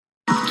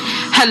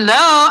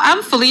Hello,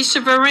 I'm Felicia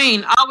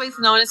Vereen, always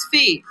known as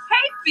Fee.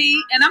 Hey, Fee,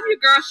 and I'm your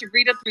girl,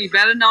 Sharita 3,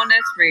 better known as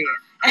Fred.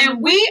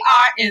 And we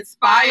are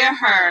Inspire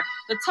Her,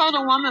 the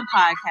Total Woman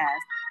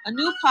podcast, a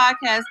new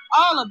podcast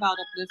all about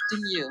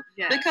uplifting you.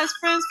 Yes. Because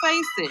friends,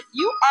 face it,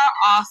 you are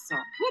awesome.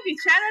 We'll be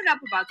chatting up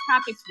about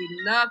topics we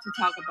love to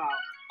talk about.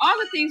 All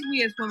the things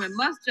we as women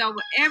must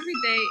juggle every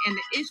day and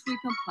the issues we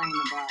complain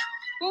about.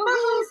 But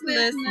who's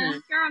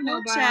listening? Girl, We'll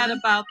nobody. chat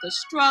about the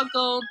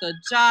struggle, the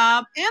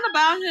job, and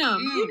about him.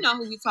 You know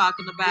who we're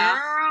talking about.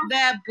 Girl.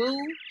 That boo,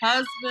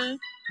 husband,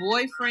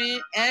 boyfriend,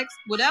 ex,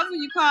 whatever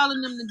you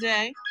calling them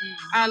today.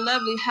 Our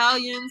lovely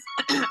hellions,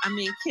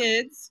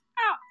 kids.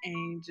 Our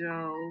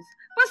angels.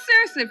 But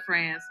seriously,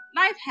 friends,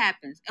 life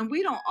happens, and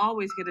we don't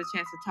always get a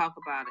chance to talk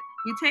about it.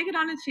 We take it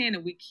on the chin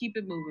and we keep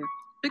it moving.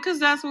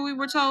 Because that's what we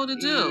were told to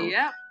do.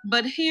 Yep.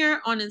 But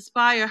here on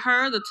Inspire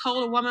Her, the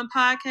Total Woman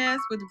podcast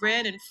with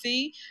Red and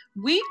Fee,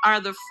 we are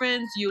the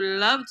friends you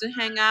love to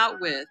hang out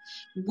with.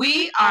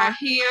 We are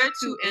here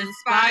to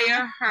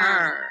inspire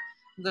her,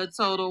 the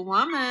Total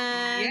Woman.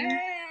 Yeah.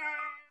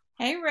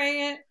 Hey,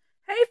 Red.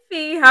 Hey,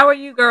 Fee. How are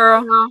you,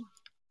 girl?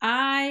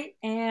 I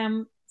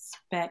am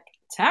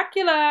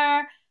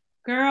spectacular.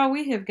 Girl,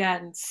 we have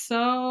gotten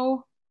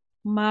so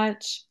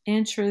much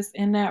interest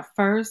in that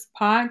first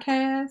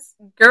podcast.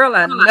 Girl,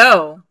 I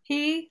know.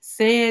 He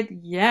said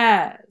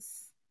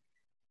yes.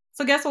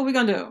 So guess what we're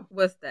going to do?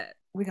 What's that?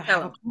 We're going to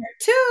have a part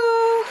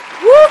 2.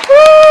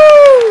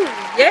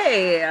 Woohoo!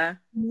 Yeah.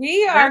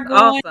 We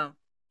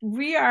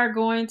are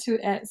going to,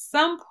 at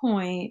some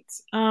point,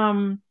 we're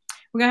going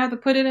to have to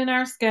put it in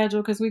our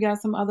schedule because we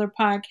got some other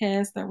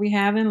podcasts that we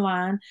have in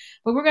line.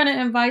 But we're going to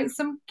invite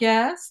some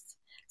guests,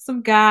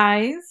 some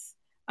guys.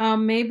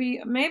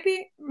 Maybe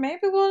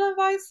we'll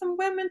invite some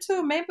women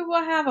too. Maybe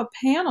we'll have a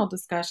panel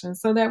discussion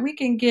so that we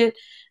can get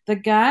the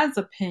guy's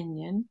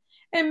opinion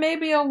and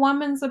maybe a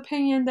woman's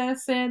opinion that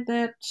said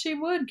that she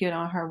would get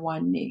on her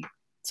one knee.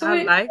 So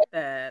I like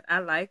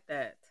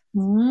that.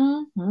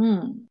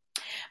 Mm-hmm.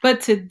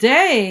 But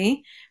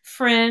today,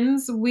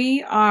 friends,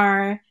 we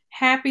are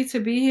happy to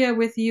be here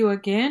with you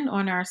again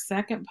on our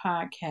second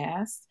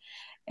podcast,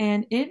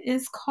 and it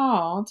is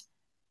called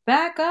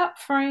Back Up,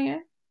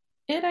 Friend.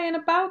 It ain't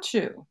about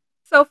you.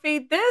 Sophie,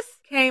 this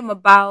came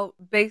about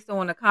based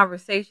on a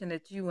conversation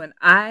that you and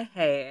I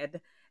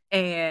had,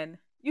 and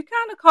you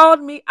kind of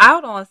called me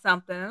out on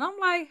something, and I'm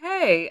like,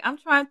 hey, I'm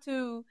trying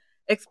to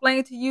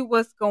explain to you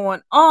what's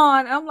going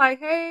on. I'm like,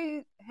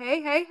 hey,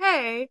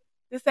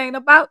 this ain't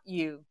about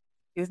you.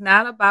 It's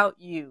not about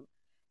you.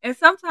 And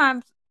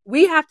sometimes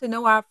we have to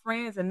know our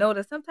friends and know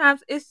that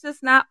sometimes it's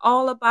just not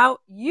all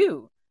about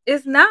you.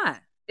 It's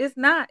not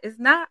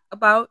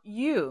about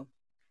you.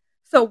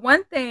 So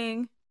one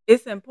thing,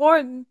 it's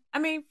important.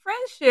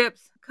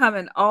 Friendships come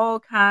in all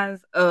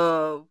kinds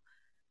of,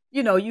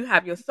 you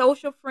have your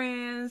social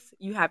friends,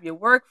 you have your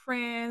work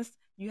friends,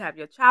 you have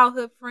your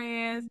childhood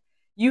friends,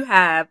 you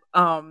have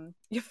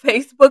your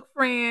Facebook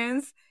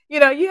friends, you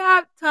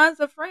have tons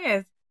of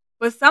friends.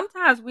 But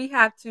sometimes we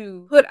have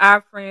to put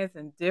our friends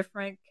in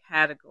different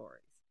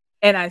categories.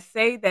 And I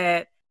say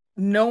that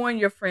knowing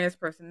your friends'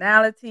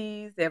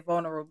 personalities, their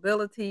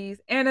vulnerabilities,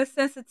 and their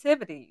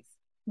sensitivities.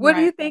 What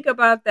do you think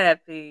about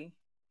that, Fee?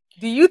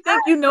 Do you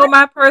think you know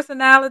my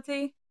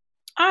personality?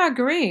 I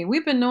agree.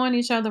 We've been knowing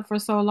each other for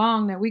so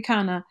long that we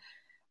kind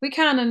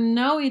of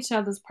know each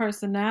other's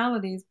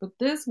personalities. But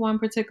this one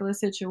particular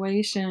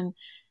situation,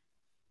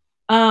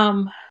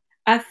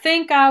 I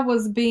think I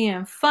was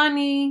being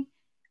funny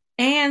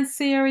and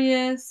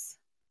serious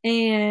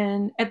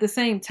and at the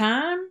same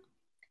time.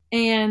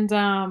 And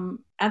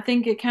I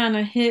think it kind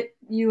of hit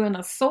you in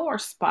a sore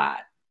spot.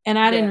 And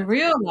I didn't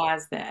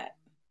realize that.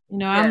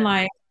 I'm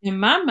like, in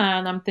my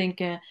mind, I'm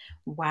thinking,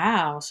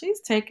 wow,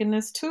 she's taking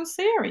this too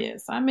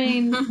serious. I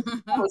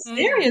was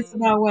serious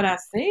about what I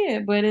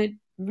said, but it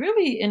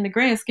really, in the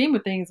grand scheme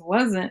of things,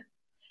 wasn't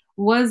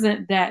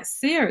that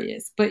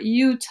serious. But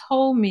you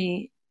told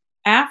me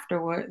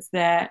afterwards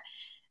that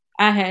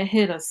I had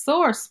hit a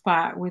sore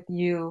spot with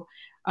you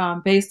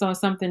based on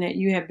something that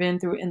you had been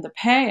through in the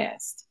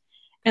past.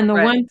 And the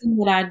one thing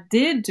that I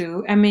did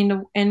do, and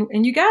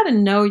you got to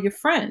know your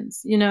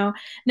friends, Now,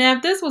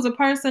 if this was a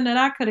person that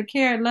I could have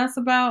cared less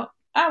about,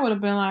 I would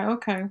have been like,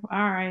 okay,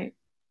 all right.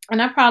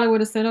 And I probably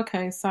would have said,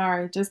 okay,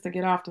 sorry, just to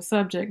get off the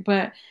subject.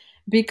 But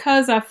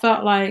because I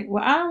felt like,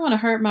 well, I don't want to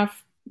hurt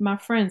my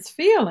friend's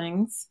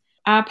feelings,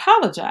 I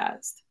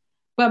apologized.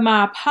 But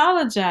my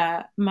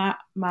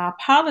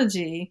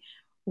apology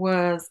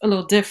was a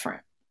little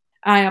different.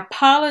 I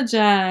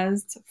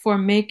apologized for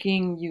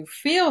making you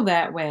feel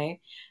that way.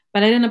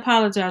 But I didn't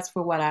apologize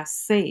for what I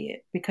said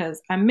because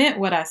I meant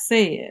what I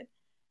said,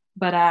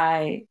 but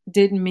I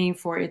didn't mean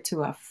for it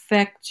to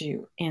affect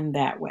you in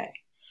that way.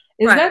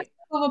 Is that type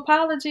of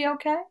apology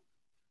okay?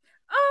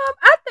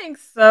 I think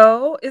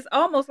so. It's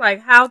almost like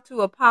how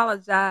to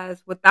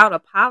apologize without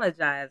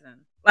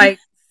apologizing. Like,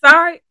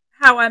 sorry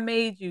how I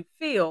made you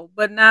feel,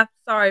 but not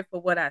sorry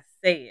for what I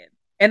said.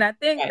 And I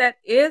think that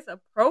is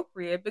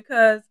appropriate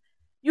because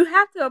you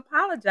have to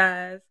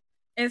apologize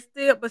and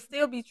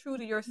still be true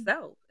to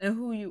yourself and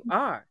who you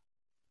are.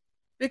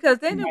 because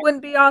then it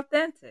wouldn't be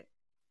authentic.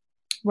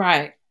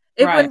 Right.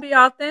 It Right. wouldn't be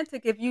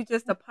authentic if you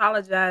just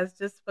apologize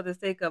just for the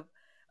sake of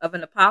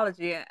an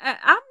apology. I'm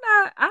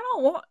not. I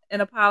don't want an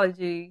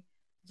apology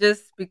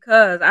just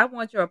because. I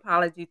want your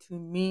apology to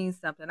mean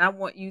something. I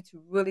want you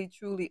to really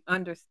truly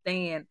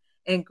understand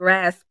and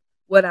grasp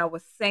what I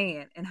was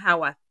saying and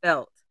how I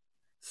felt.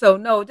 So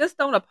no, just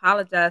don't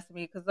apologize to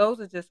me because those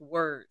are just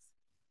words.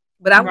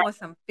 But I Right. want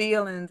some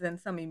feelings and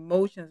some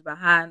emotions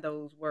behind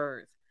those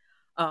words.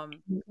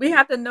 We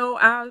have to know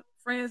our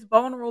friends'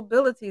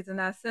 vulnerabilities and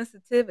our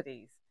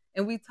sensitivities.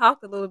 And we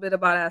talked a little bit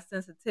about our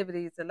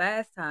sensitivities the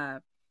last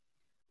time.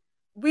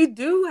 We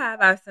do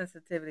have our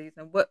sensitivities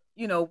and what,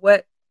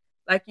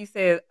 like you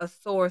said, a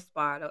sore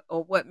spot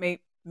or what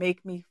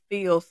make me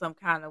feel some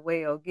kind of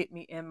way or get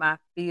me in my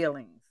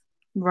feelings.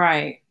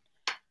 Right.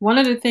 One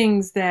of the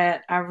things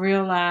that I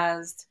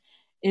realized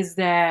is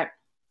that,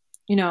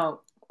 you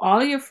know, all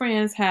of your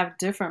friends have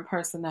different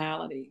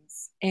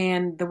personalities.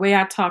 And the way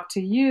I talk to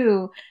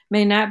you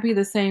may not be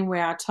the same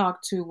way I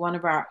talk to one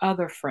of our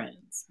other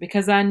friends,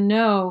 because I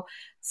know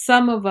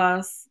some of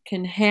us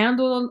can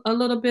handle a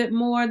little bit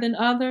more than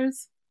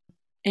others.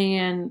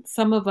 And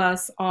some of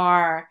us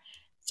are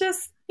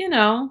just,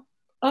 a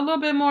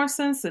little bit more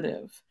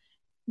sensitive.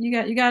 You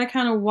got to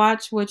kind of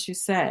watch what you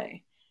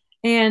say,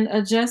 and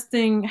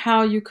adjusting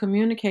how you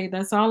communicate.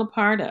 That's all a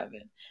part of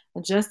it.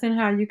 Adjusting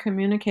how you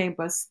communicate,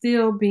 but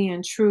still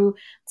being true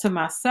to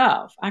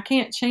myself. I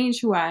can't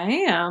change who I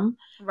am,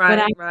 but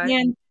I Right, right.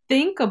 can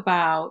think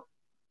about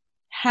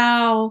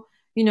how,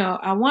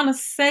 I want to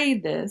say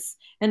this.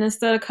 And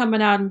instead of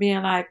coming out and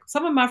being like,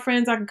 some of my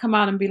friends, I can come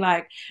out and be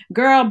like,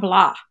 girl,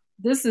 blah,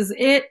 this is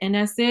it. And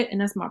that's it. And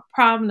that's my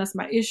problem. That's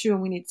my issue.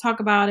 And we need to talk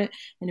about it.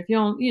 And if you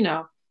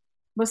don't,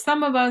 but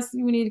some of us,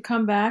 we need to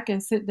come back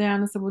and sit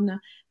down and say, well, now,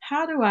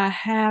 how do I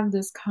have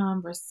this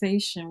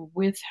conversation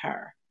with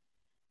her?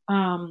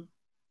 Um,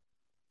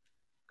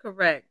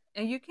 Correct.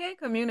 And you can't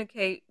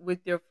communicate with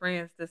your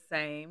friends the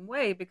same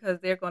way because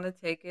they're going to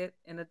take it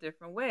in a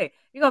different way.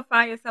 You're going to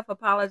find yourself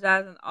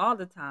apologizing all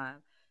the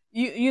time.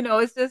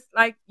 It's just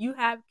like you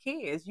have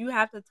kids. You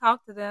have to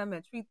talk to them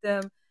and treat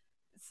them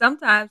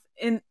sometimes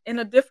in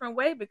a different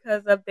way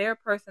because of their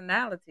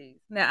personalities.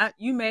 Now,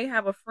 you may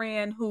have a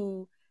friend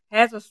who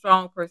has a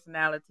strong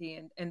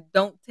personality and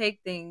don't take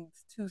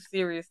things too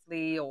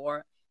seriously,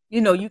 or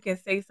you can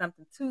say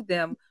something to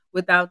them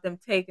without them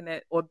taking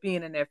it or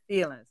being in their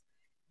feelings.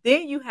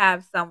 Then you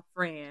have some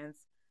friends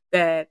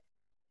that,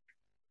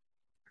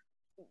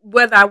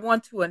 whether I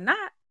want to or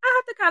not, I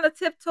have to kind of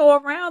tiptoe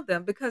around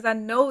them because I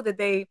know that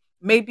they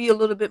may be a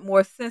little bit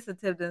more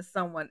sensitive than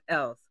someone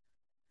else.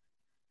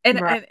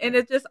 And, right, and and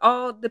it just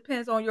all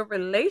depends on your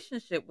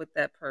relationship with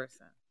that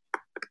person.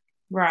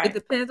 It right.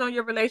 depends on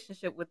your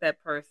relationship with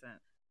that person,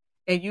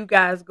 and you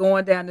guys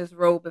going down this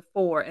road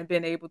before and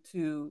being able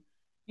to,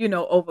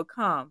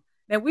 overcome.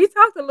 Now we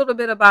talked a little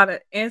bit about an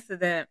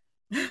incident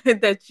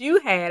that you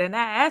had, and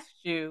I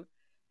asked you,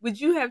 would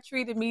you have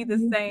treated me the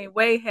Mhm. same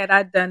way had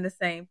I done the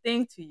same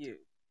thing to you?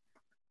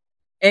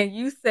 And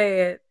you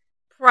said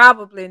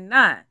probably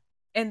not.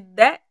 And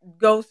that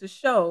goes to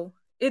show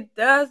it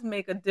does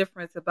make a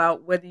difference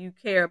about whether you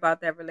care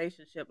about that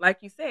relationship. Like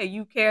you said,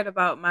 you cared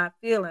about my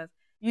feelings.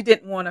 You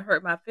didn't want to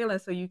hurt my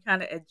feelings, so you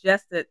kind of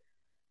adjusted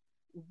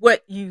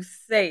what you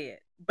said,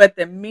 but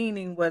the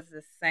meaning was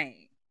the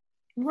same.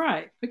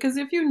 Right. Because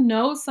if you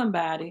know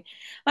somebody,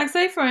 like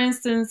say for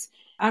instance,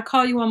 I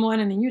call you one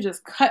morning and you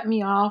just cut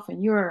me off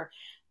and you're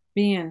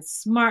being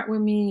smart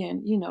with me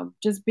and,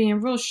 just being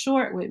real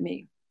short with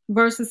me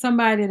versus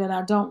somebody that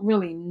I don't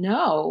really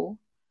know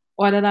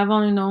or that I've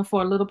only known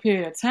for a little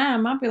period of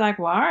time, I'll be like,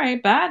 well, all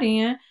right, bye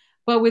then.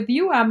 But with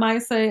you, I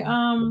might say,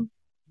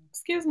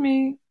 excuse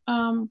me,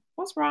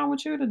 what's wrong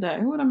with you today?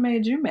 Who would have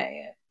made you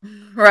mad?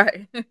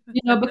 Right.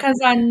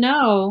 Because I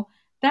know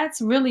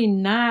that's really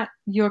not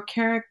your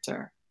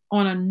character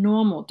on a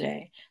normal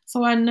day.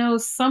 So I know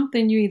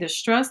something you either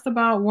stressed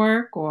about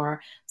work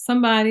or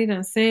somebody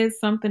done said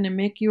something to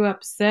make you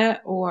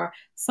upset or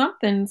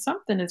something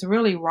is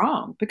really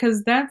wrong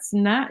because that's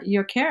not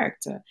your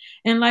character.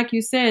 And like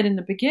you said in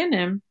the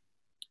beginning,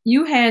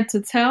 you had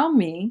to tell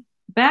me,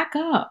 back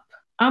up.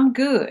 I'm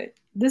good.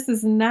 This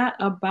is not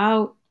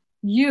about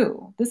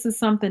you. This is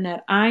something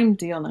that I'm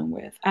dealing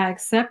with. I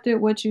accepted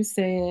what you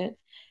said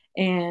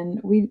and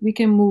we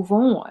can move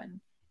on.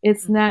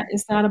 It's not Mhm.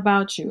 it's not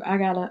about you. I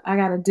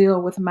gotta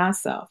deal with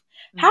myself.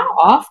 How Mhm.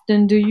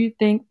 often do you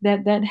think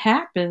that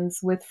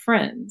happens with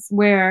friends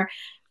where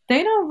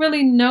they don't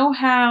really know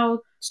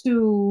how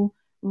to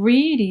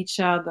read each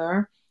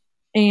other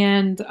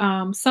and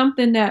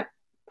something that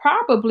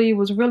probably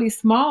was really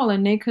small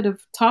and they could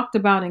have talked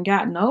about and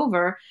gotten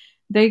over,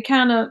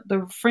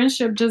 the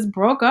friendship just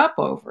broke up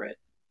over it.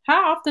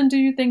 How often do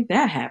you think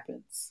that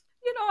happens?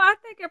 I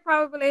think it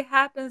probably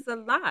happens a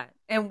lot.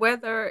 And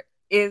whether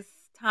it's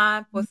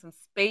time for some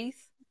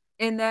space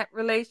in that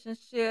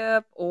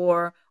relationship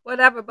or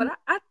whatever, but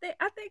I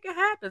think it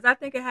happens. I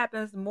think it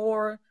happens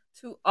more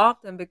too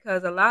often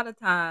because a lot of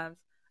times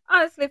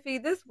Honestly, Fee,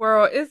 this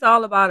world is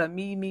all about a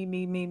me, me,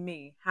 me, me,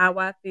 me. How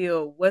I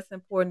feel, what's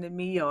important to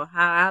me, or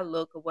how I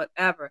look, or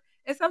whatever.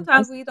 And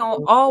sometimes That's we don't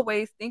true.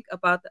 always think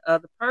about the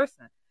other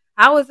person.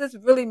 How is this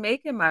really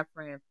making my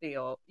friend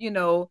feel?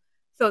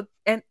 So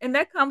and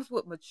that comes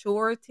with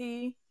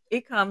maturity.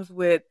 It comes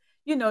with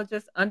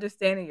just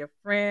understanding your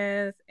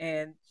friends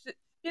and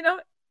you know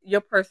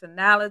your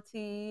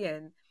personality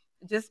and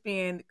just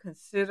being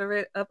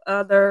considerate of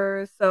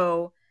others.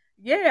 So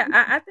yeah,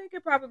 I think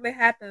it probably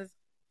happens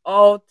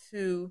all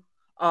too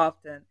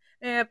often.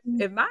 And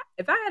if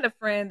I had a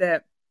friend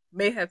that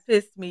may have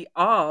pissed me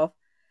off,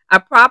 I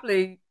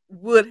probably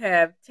would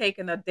have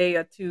taken a day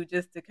or two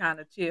just to kind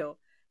of chill.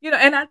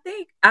 And I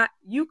think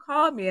you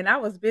called me and I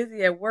was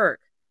busy at work.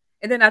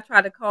 And then I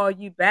tried to call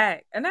you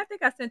back. And I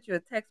think I sent you a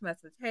text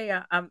message, "Hey,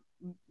 I'm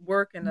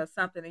working or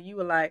something." And you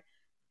were like,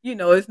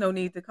 "There's no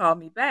need to call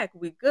me back.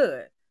 We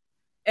good."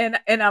 And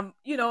I'm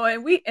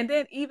and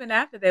then even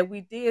after that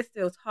we did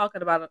still talk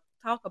about it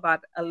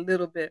a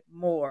little bit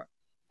more,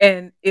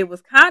 and it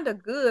was kind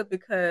of good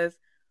because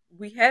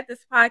we had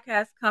this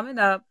podcast coming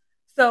up,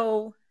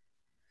 so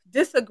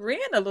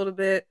disagreeing a little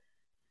bit,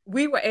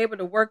 we were able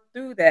to work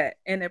through that,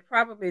 and it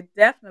probably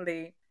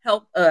definitely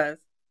helped us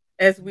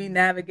as we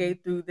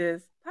navigate through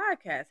this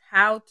podcast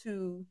how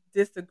to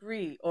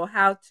disagree or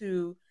how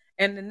to.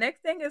 And the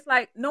next thing is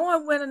like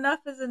knowing when enough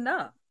is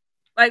enough.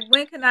 Like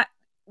when can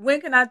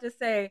I just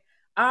say,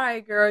 all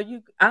right, girl,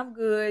 I'm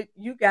good,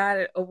 you got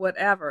it, or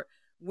whatever.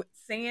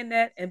 Saying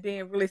that and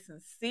being really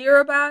sincere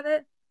about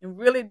it and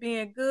really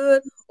being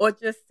good, or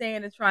just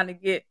saying and trying to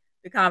get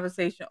the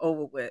conversation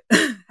over with.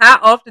 How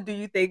often do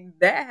you think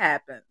that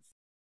happens?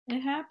 It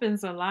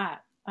happens a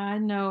lot. I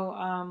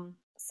know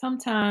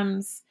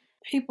sometimes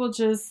people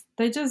just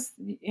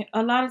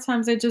a lot of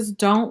times they just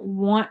don't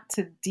want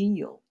to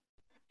deal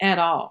at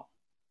all.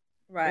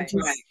 They Right.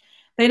 just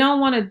they don't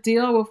want to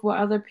deal with what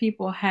other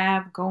people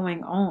have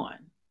going on.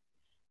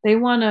 They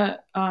want to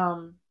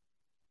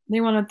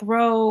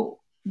throw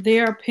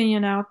their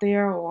opinion out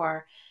there,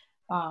 or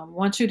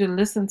want you to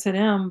listen to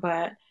them,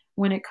 but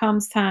when it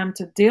comes time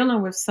to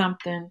dealing with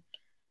something,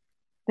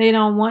 they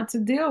don't want to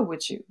deal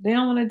with you. They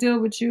don't want to deal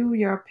with you,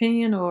 your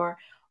opinion, or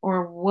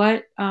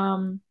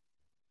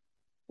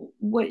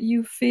what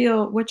you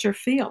feel, what you're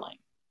feeling.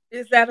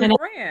 Is that a And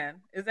friend?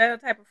 Is that a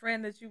type of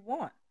friend that you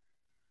want?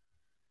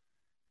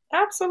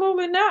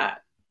 absolutely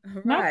not.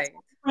 Not the Right.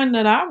 friend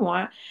that I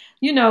want.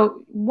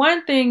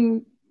 One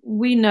thing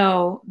we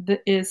know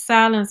is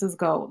silence is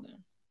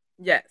golden.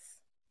 Yes.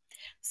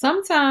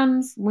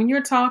 Sometimes when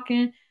you're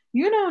talking,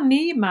 you don't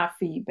need my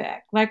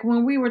feedback. Like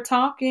when we were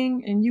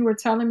talking and you were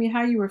telling me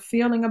how you were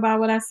feeling about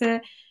what I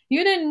said,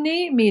 you didn't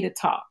need me to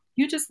talk.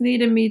 You just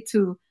needed me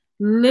to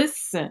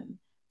listen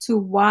to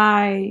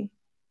why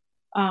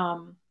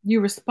you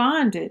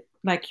responded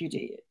like you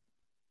did.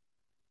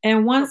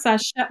 And once I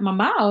shut my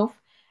mouth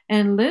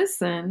and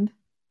listened,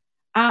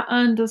 I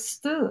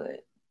understood.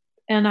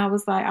 And I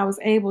was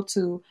able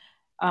to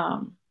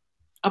um,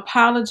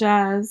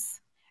 apologize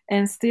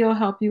and still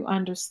help you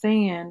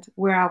understand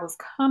where I was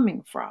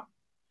coming from.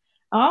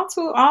 All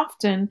too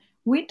often,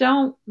 we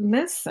don't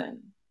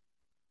listen.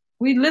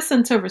 We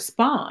listen to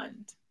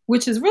respond,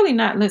 which is really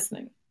not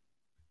listening.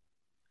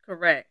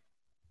 Correct.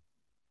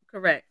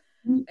 Correct.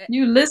 Eh,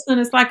 You listen,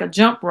 it's like a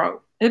jump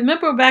rope.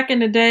 Remember back in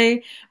the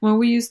day when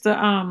we used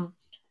to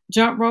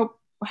jump rope,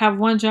 have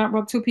one jump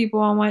rope, two people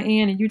on one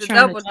end, and you The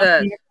trying to double jump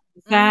dutch. the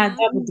other side, Mm-hmm.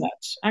 double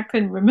dutch. I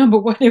couldn't remember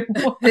what it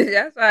was.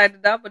 That's right. The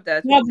double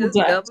dutch. We Double just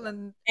dutch.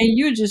 doubling. And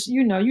you just,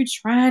 you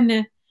trying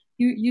to,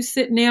 you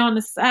sitting there on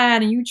the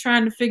side and you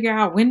trying to figure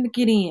out when to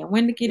get in,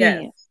 when to get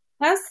Yes. in.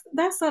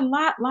 That's a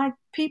lot like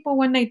people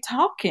when they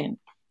talking.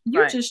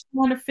 You Right. just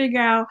want to figure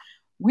out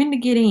when to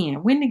get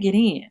in, when to get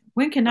in,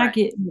 when can I Right.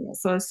 get in.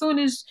 So as soon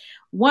as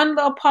one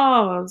little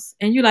pause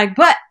and you like,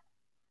 but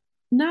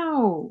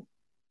no,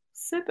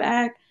 sit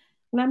back,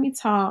 let me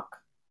talk,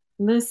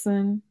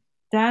 listen,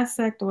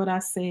 dissect what I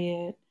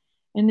said,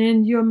 and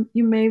then you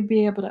may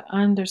be able to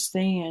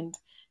understand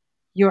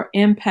your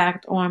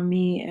impact on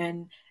me,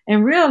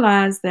 and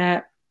realize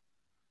that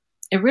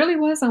it really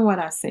wasn't what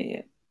I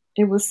said.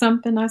 It was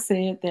something I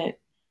said that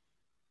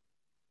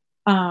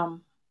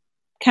um,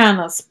 kind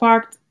of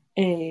sparked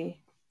a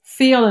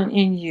feeling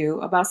in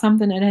you about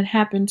something that had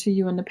happened to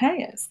you in the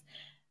past.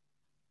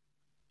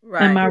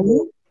 Am Right. I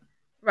right?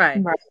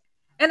 Right. Right.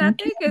 And I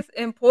Okay. think it's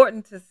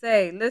important to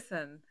say,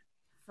 listen,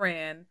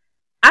 friend,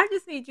 I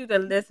just need you to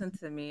listen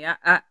to me.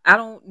 I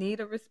don't need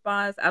a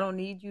response. I don't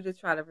need you to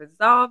try to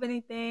resolve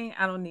anything.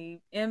 I don't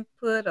need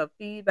input or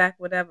feedback,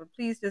 whatever.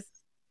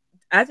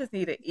 I just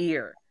need an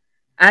ear.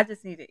 I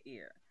just need an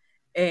ear.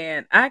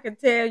 And I can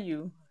tell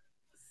you,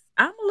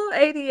 I'm a little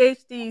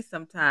ADHD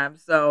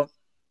sometimes. So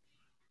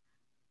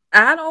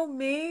I don't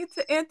mean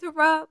to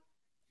interrupt,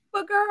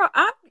 but girl,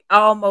 I'm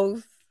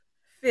almost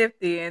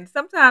 50, and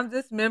sometimes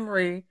this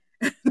memory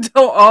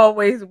don't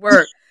always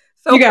work.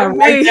 So You got for to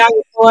write me, down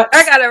your I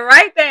thoughts. got to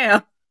write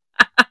down.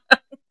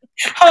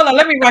 Hold on,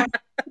 let me write.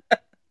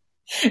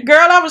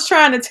 Girl, I was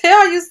trying to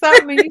tell you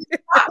something. And you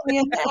stopped me,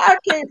 and now I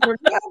can't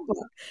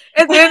remember.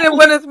 And then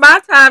when it's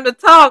my time to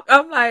talk,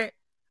 I'm like,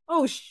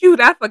 oh shoot,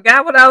 I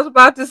forgot what I was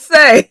about to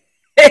say.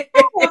 I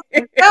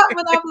forgot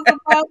what I was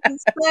about to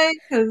say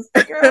because,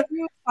 girl,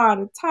 you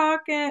started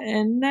talking,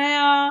 and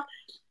now,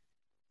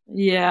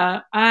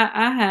 yeah,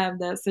 I have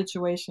that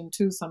situation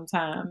too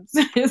sometimes.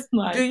 It's Do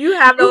like, you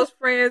have you those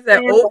friends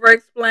that over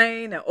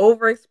explain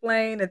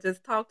and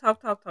just talk?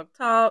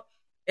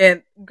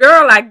 And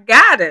girl, I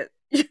got it.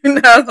 You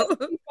know,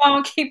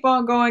 just keep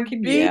on going,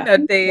 beating a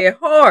dead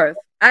horse.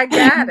 I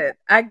got it.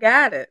 I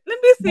got it. Let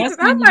me see, That's because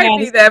I when you might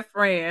gotta. be that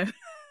friend.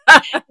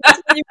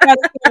 That's when you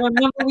gotta say.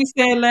 Remember, we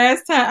said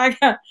last time.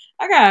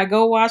 I gotta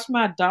go wash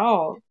my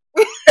dog.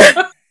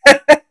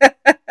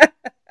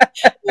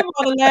 Remember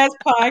on the last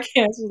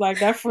podcast was like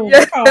that friend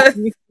Yes. called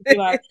me to be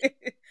like,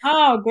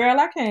 "Oh, girl,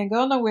 I can't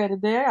go nowhere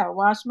today. I gotta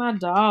wash my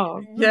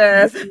dog."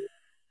 Yes.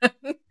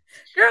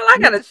 Girl, I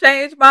gotta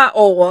change my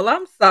oil.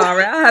 I'm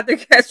sorry. I'll have to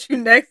catch you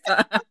next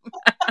time.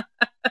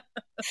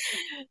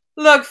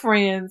 Look,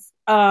 friends,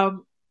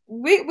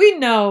 we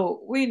know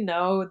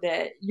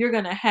that you're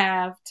gonna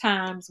have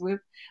times with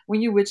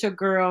when you with your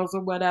girls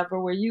or whatever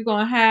where you're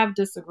gonna have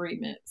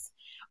disagreements.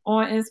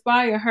 On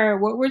Inspire Her,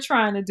 what we're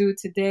trying to do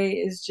today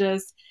is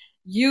just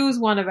use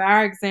one of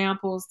our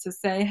examples to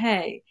say,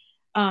 hey,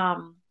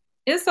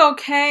 it's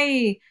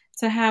okay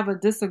to have a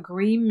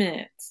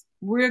disagreement.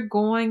 We're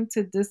going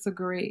to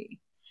disagree.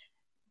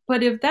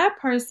 But if that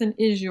person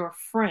is your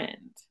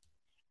friend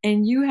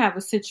and you have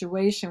a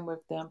situation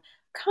with them,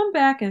 come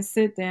back and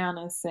sit down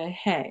and say,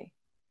 "Hey,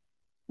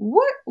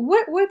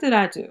 what did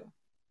I do?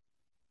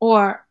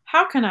 Or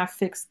how can I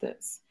fix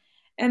this?"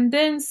 And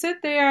then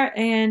sit there,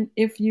 and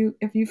if you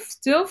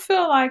still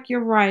feel like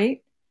you're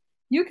right,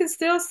 you can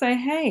still say,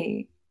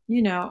 "Hey,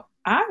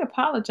 I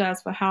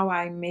apologize for how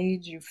I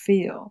made you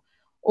feel."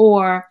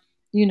 Or,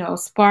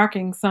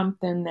 sparking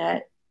something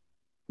that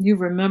you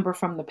remember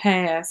from the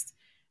past.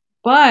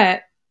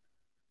 But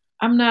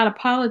I'm not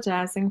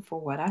apologizing for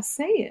what I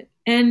said.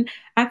 And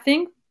I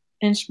think,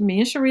 and me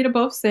and Sharita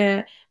both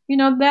said,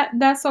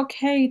 that's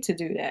okay to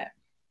do that.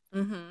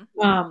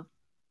 Mm-hmm.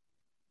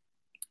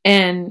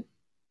 And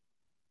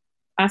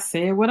I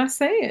said what I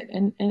said,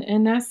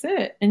 and that's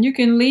it. And you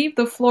can leave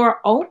the floor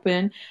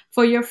open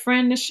for your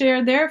friend to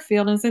share their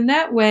feelings. And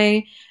that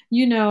way,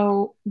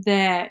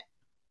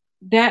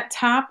 that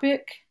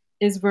topic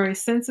is very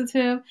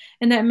sensitive,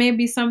 and that may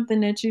be something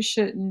that you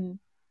shouldn't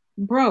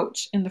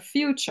broach in the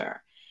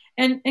future.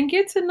 And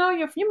get to know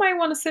you might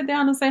want to sit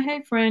down and say,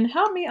 "Hey, friend,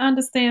 help me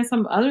understand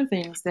some other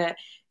things that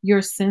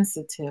you're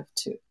sensitive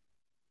to."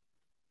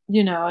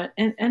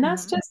 And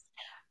that's Mm-hmm. just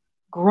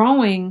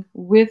growing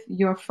with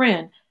your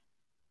friend.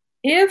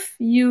 If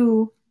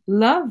you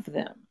love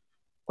them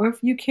or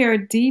if you care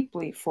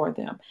deeply for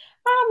them,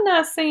 I'm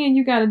not saying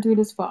you got to do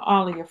this for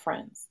all of your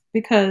friends,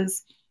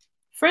 because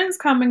friends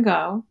come and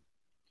go.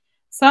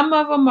 Some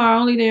of them are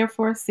only there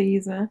for a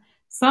season.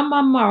 Some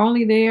of them are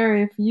only there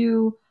if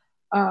you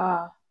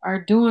are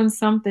doing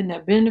something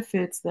that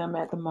benefits them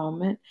at the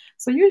moment.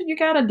 So you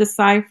got to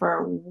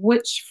decipher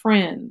which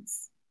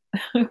friends,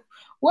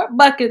 what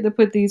bucket to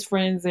put these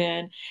friends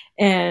in,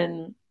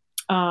 and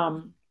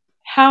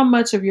how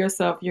much of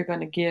yourself you're going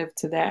to give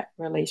to that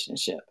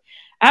relationship.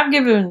 I've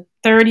given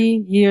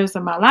 30 years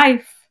of my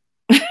life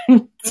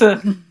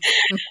to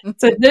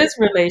this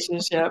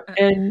relationship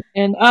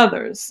and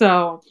others.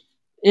 So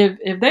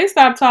if they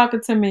stop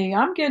talking to me,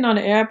 I'm getting on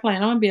the airplane.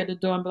 I'm gonna be at the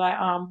door and be like,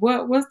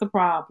 what's the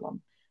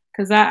problem?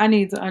 Because I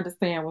need to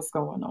understand what's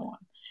going on.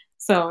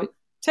 So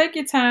take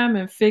your time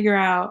and figure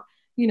out,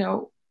 you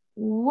know,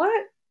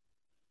 what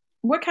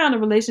what kind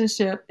of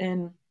relationship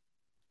and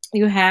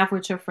you have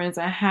with your friends,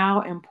 and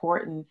how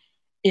important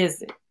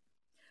is it?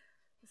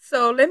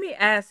 So let me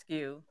ask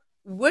you,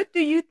 what do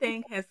you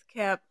think has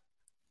kept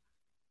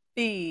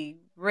Steve,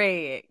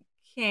 Red,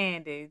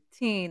 Candy,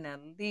 Tina,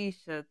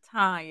 Leisha,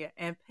 Tanya,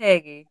 and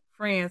Peggy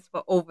friends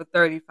for over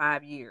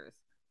 35 years?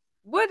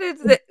 What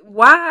is it?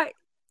 Why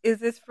is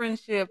this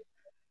friendship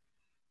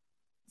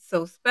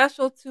so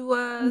special to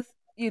us?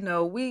 You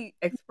know, we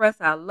express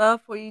our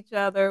love for each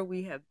other.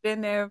 We have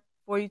been there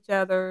for each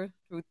other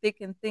through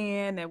thick and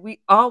thin. And we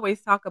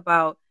always talk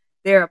about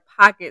there are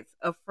pockets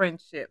of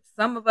friendship.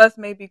 Some of us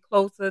may be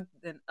closer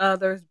than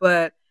others,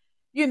 but,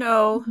 you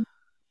know,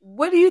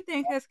 what do you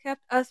think has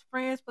kept us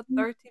friends for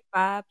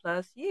 35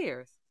 plus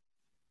years?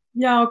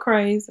 Y'all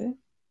crazy.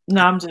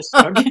 No, I'm just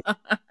joking.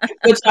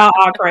 But y'all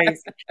are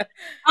crazy.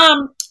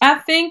 I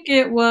think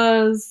it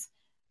was,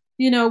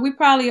 we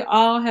probably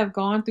all have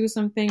gone through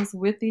some things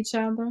with each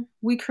other.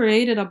 We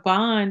created a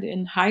bond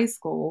in high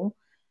school.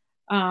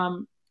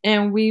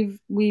 And we've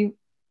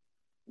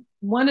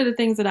one of the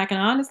things that I can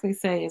honestly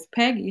say is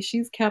Peggy,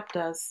 she's kept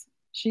us.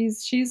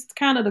 She's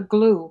kind of the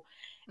glue.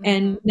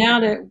 And Mm-hmm. now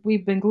that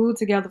we've been glued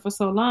together for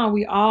so long,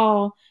 we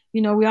all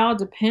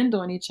depend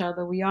on each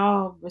other. We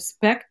all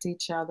respect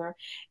each other,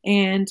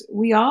 and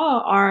we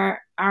all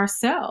are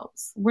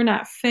ourselves. We're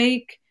not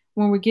fake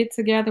when we get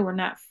together. We're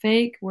not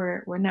fake.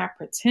 We're not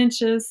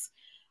pretentious.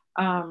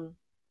 Um,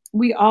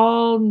 We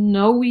all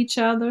know each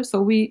other,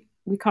 so we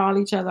call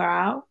each other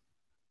out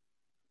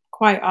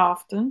quite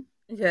often.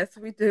 Yes,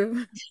 we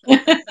do.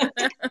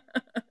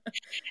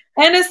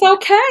 And it's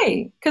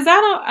okay, because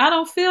I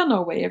don't feel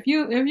no way. If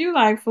you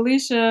like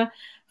Felicia,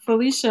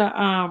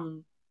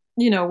 whatever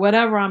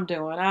I'm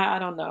doing, I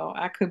don't know.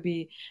 I could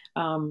be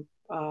um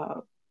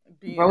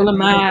Being a rolling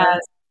my eyes diva.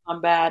 at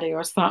somebody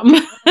or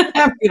something.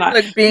 I'd be like,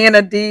 Look, being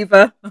a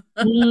diva.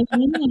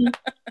 mm-hmm.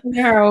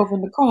 Her over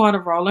in the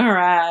corner rolling her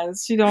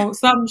eyes.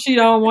 Something she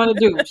don't want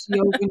to do. She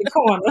over in the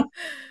corner.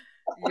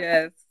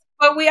 Yes.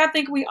 But I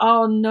think we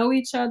all know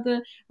each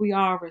other. We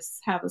all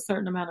have a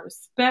certain amount of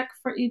respect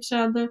for each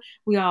other.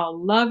 We all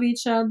love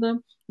each other.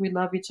 We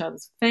love each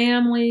other's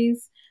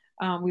families.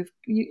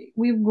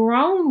 We've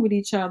grown with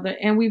each other,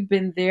 and we've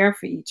been there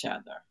for each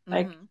other.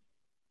 Like, Hmm.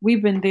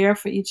 we've been there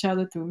for each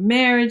other through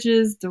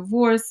marriages,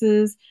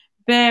 divorces,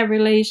 bad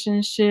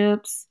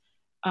relationships,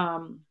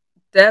 um,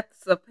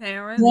 Deaths of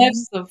parents.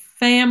 deaths of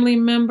family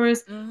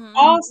members, Hmm.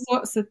 all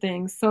sorts of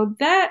things. So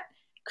that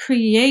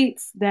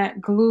creates that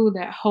glue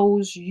that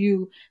holds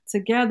you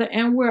together,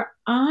 and we're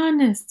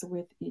honest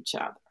with each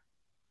other.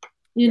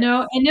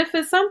 Yes. And if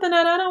it's something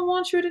that I don't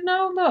want you to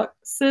know, look,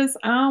 sis,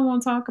 I don't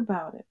want to talk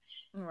about it.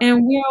 Right.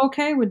 And we're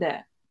okay with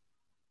that.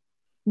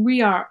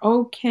 We are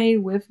okay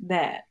with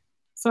that.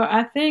 So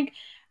I think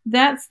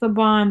that's the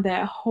bond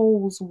that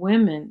holds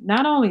women,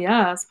 not only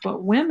us,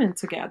 but women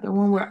together.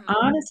 When we're Hmm.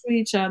 honest with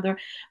each other,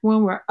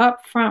 when we're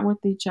upfront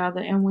with each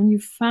other, and when you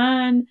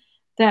find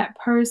that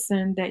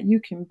person that you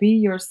can be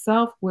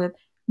yourself with,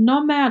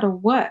 no matter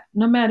what,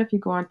 no matter if you're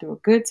going through a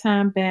good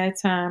time, bad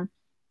time,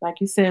 like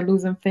you said,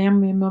 losing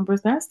family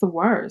members, that's the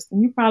worst.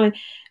 And you probably,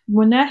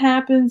 when that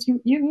happens,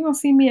 you're going to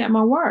see me at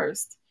my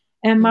worst.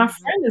 And my Hmm.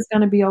 friend is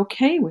going to be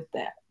okay with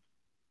that.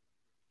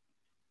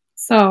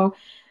 So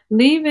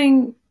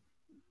leaving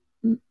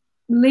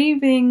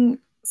leaving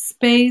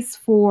space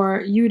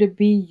for you to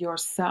be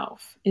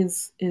yourself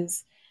is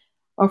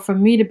or for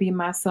me to be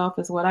myself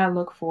is what I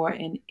look for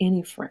in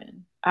any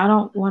friend. I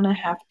don't want to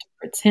Hmm. have to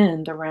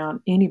pretend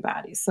around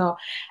anybody. So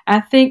I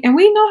think, and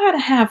we know how to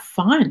have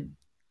fun.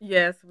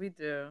 Yes, we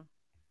do.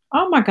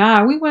 Oh my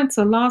God, we went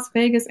to Las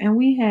Vegas and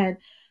we had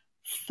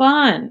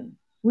fun.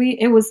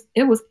 It was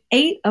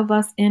 8 of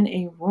us in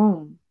a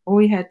room. Well,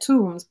 we had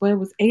 2 rooms, but it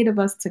was 8 of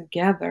us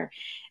together,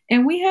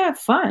 and we had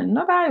fun.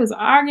 Nobody was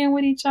arguing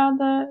with each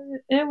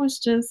other. It was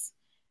just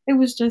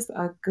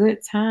a good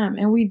time,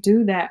 and we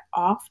do that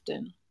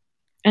often.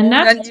 And More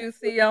not than just you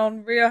see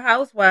on Real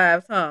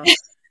Housewives, huh?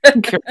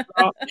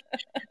 girl,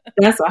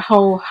 that's a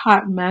whole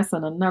hot mess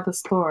and another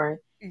story.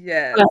 But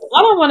Yes.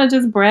 I don't want to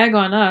just brag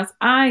on us.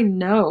 I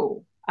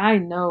know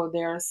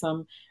there are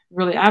some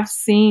really, I've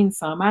seen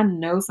some, I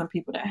know some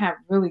people that have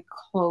really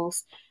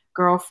close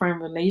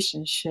girlfriend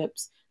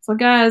relationships. So,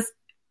 guys,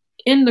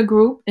 in the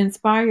group,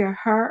 Inspire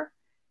Her,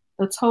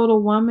 the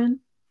Total Woman,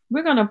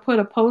 we're going to put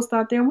a post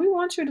out there, and we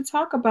want you to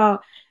talk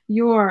about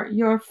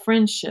your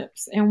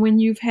friendships. And when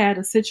you've had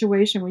a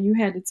situation where you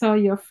had to tell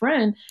your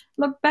friend,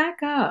 look,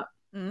 back up.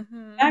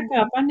 Hmm. Back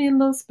up. I need a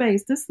little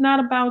space. This is not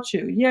about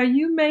you. Yeah,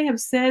 you may have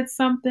said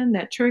something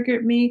that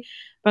triggered me,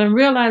 but I'm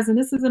realizing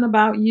this isn't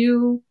about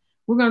you.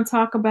 We're going to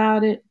talk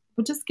about it,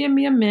 but just give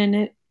me a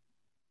minute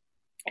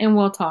and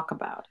we'll talk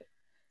about it.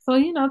 So,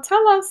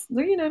 tell us,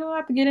 don't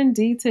have to get in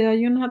detail.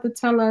 You don't have to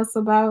tell us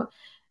about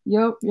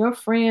your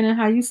friend and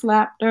how you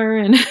slapped her,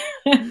 and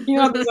you don't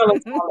have to tell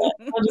us all that.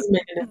 I'm just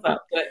making this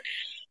up, but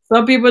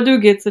some people do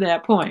get to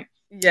that point.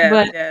 Yes,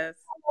 But yes.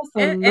 just a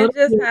And little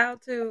just bit, how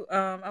to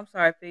I'm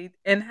sorry, Faith,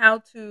 and how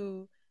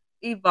to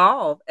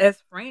evolve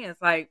as friends.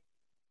 Like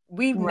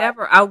we've right,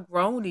 never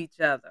outgrown each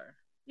other.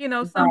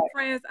 Some right,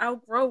 friends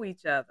outgrow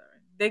each other.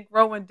 They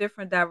grow in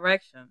different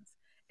directions.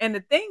 And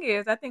the thing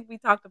is, I think we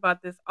talked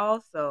about this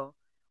also.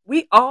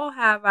 We all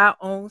have our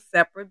own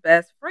separate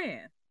best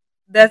friend.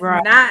 That's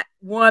right. not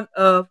one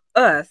of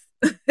us.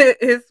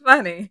 It's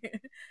funny.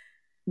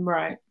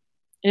 Right.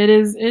 It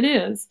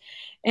is.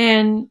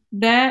 And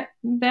that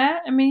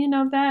I mean,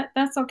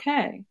 that's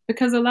okay.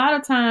 Because a lot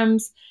of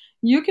times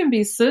you can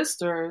be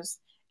sisters,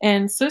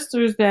 and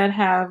sisters that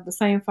have the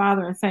same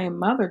father and same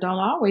mother don't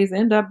always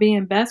end up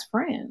being best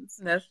friends.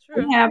 That's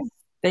They true. have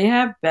they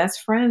have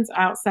best friends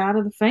outside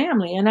of the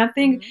family. And I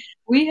think Hmm.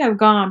 we have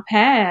gone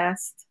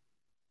past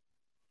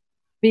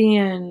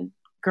being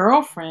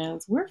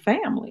girlfriends. We're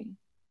family.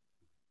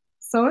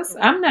 So I'm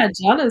Correct. not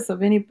jealous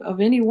of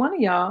any one of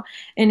y'all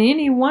and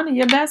any one of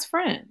your best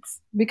friends,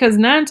 because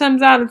 9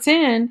 times out of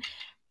 10,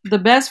 the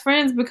best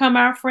friends become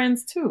our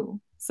friends too.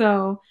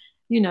 So,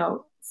 you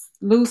know,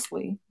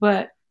 loosely,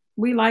 but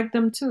we like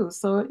them too.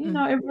 So, Hmm.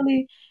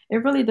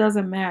 it really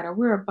doesn't matter.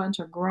 We're a bunch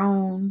of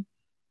grown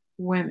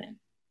women,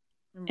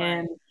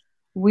 and Right.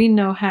 we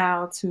know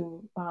how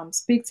to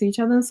speak to each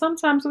other. And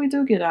sometimes we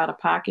do get out of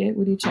pocket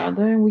with each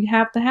other, and we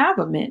have to have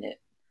a minute.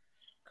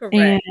 And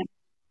Correct.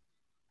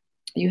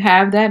 you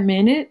have that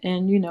minute,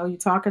 and you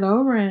talk it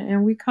over,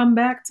 and we come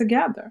back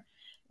together.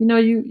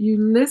 You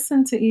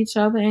listen to each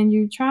other, and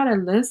you try to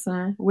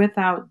listen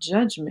without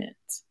judgment.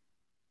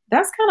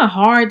 That's kind of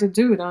hard to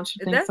do, don't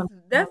you think? That's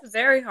Sometimes.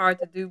 very hard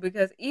to do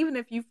because even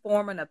if you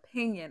form an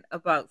opinion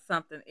about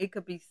something, it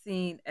could be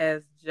seen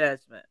as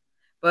judgment.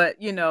 But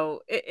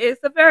it's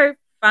a very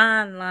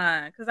fine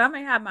line because I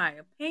may have my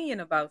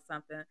opinion about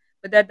something,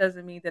 but that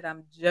doesn't mean that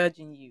I'm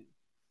judging you.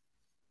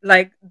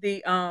 Like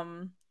the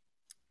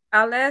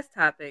our last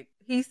topic,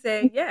 he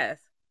said yes.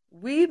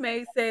 We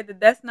may say that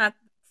that's not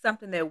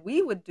something that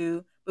we would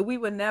do, but we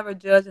would never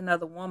judge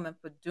another woman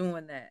for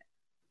doing that.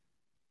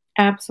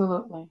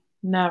 Absolutely.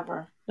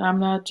 Never. I'm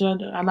not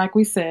judging. Like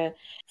we said,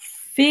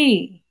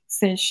 Fee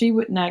said she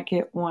would not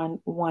get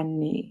one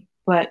knee.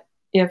 But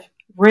if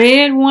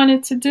Red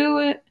wanted to do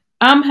it,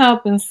 I'm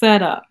helping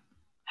set up.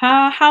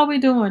 How we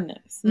doing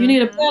this? You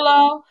need a Mhm.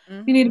 pillow?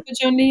 You need to Mhm.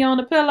 put your knee on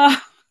the pillow?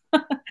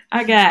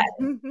 I got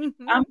it.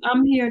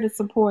 I'm here to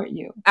support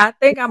you. I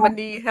think I'm gonna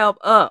need help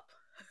up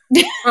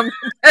from.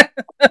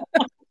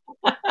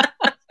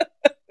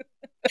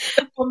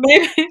 Well,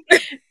 maybe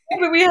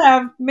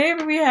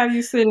we have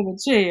you sit in a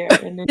chair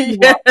and then you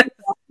walk Yes.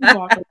 you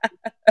walk.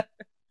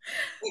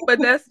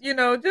 But that's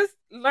just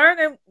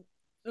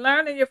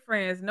learning your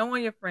friends,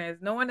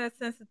 knowing their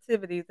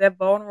sensitivities, their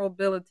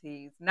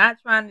vulnerabilities,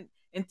 not trying to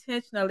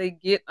intentionally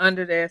get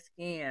under their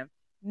skin,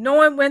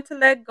 knowing when to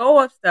let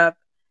go of stuff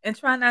and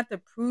try not to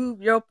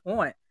prove your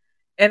point.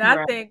 And I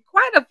Right, think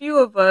quite a few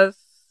of us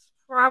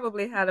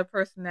probably had a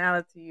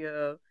personality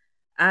of,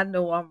 I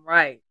know I'm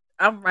right.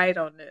 I'm right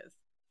on this.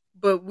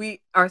 But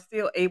we are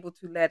still able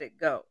to let it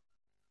go.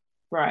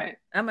 right.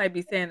 I might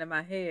be saying in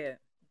my head,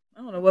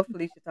 I don't know what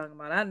Felicia's talking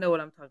about. I know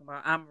what I'm talking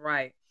about. I'm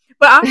right.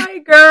 But all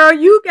right, girl,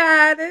 you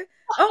got it.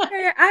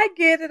 Okay, I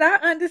get it. I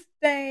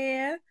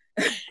understand.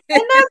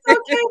 And that's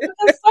okay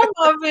because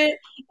some of it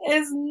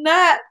is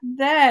not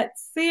that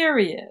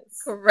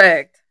serious.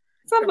 Correct.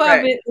 Some of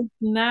Correct. it is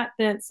not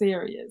that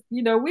serious.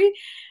 We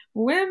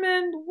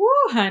women, woo,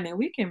 honey,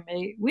 we can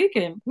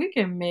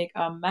make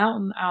a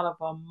mountain out of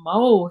a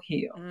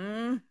molehill.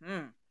 Hmm.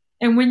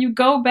 And when you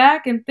go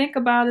back and think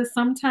about it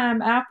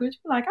sometime afterwards,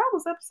 you're like, I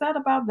was upset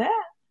about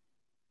that.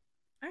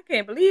 I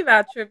can't believe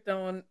I tripped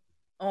on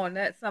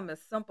that something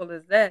as simple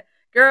as that.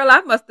 Girl,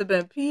 I must have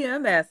been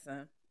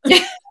PMSing.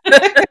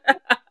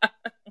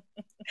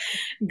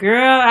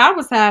 Girl, I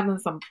was having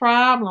some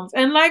problems.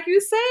 And like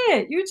you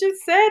said, you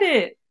just said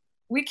it.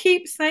 We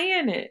keep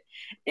saying it.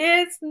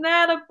 It's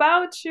not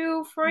about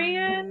you,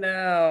 friend.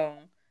 No.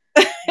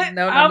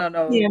 No, no, I'm no,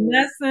 no. here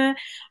messing.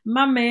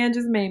 My man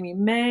just made me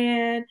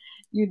mad.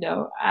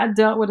 I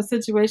dealt with a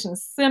situation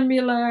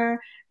similar.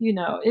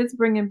 It's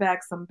bringing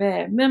back some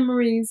bad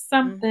memories.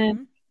 Something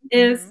Hmm.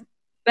 is Hmm.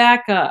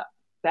 back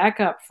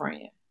up,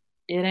 friend.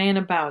 It ain't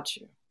about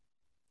you.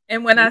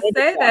 And when I Let it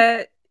say go.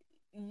 that,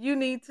 you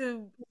need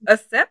to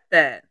accept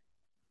that.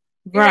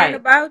 It ain't Right,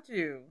 about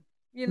you.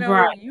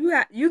 right,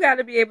 You got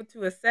to be able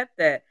to accept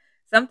that.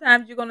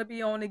 Sometimes you're going to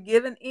be on the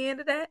giving end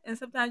of that, and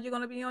sometimes you're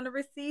going to be on the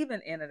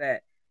receiving end of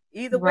that.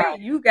 Either way, right.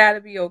 you got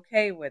to be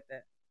okay with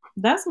it.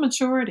 That's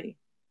maturity.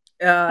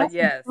 That's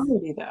Yes,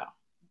 maturity, though.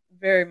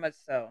 very much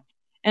so.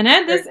 And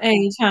at Very this much.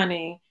 age,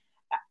 honey,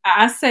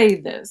 I say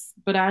this,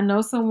 but I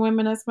know some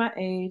women that's my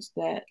age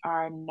that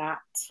are not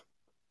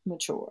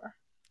mature.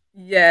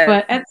 Yes.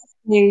 But at this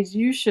age,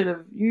 you should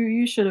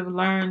have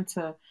learned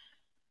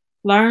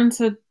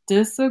to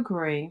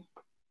disagree,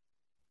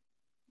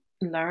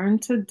 learn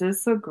to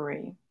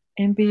disagree,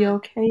 and be Mm.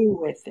 okay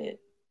with it.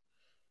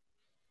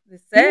 The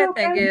Be sad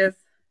thing okay. is,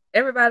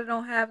 everybody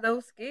don't have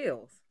those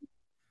skills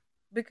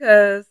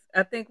because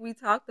I think we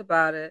talked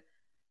about it.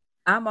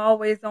 I'm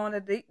always on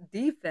the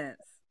defense.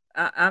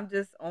 I'm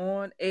just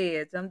on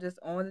edge. I'm just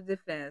on the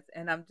defense.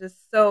 And I'm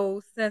just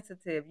so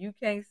sensitive. You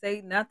can't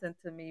say nothing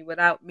to me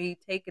without me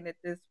taking it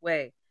this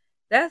way.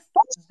 That's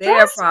That's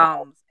their stressful.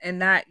 problems and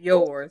not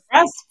That's yours.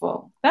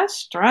 stressful. That's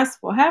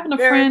stressful. Having a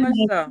Very friend much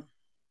that's so.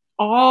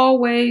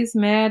 always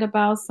mad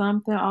about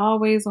something,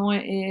 always on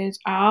edge.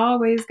 I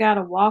always got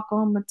to walk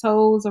on my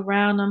toes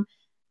around them.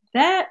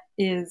 That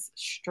is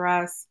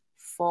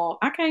stressful.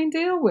 I can't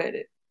deal with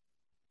it.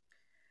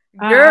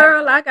 I,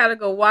 Girl, I gotta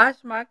go wash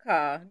my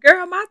car.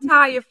 Girl, my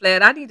tire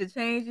flat. I need to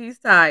change these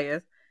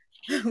tires.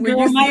 When girl,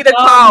 you my see the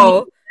dog needs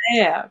call,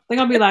 a bath. They're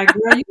gonna be like,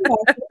 "Girl, you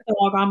wash your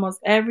dog almost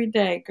every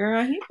day,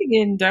 girl. He be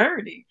getting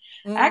dirty.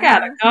 I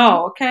gotta hmm,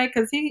 go, okay?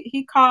 Because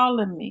he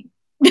calling me."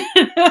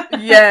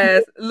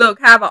 yes. Look,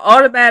 have an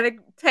automatic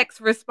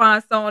text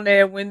response on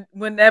there when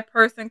that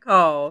person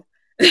calls.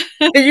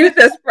 You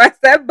just press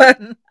that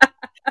button.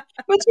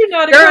 But the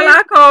Girl, crazy,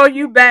 I call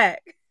you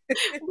back.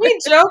 we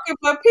joking,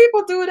 but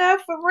people do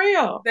that for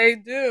real. They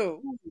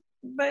do.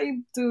 They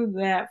do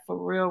that for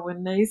real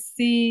when they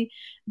see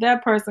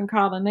that person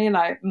calling. They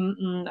like,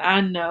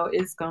 I know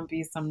it's gonna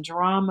be some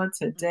drama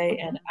today,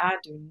 and Hmm. I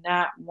do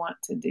not want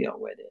to deal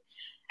with it.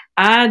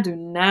 I do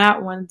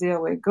not want to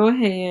deal with it. Go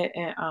ahead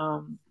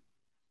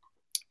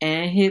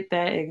and hit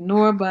that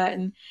ignore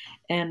button,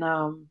 and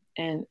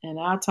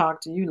I'll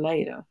talk to you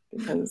later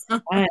because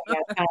I ain't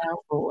got time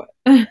for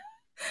it.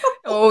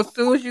 Oh, as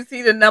soon as you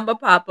see the number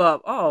pop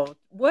up, oh,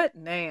 what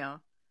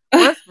now?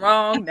 What's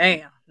wrong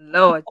now?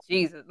 Lord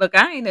Jesus. Look,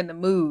 I ain't in the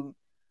mood.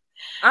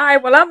 All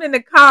right, well, I'm in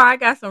the car. I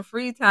got some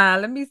free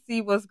time. Let me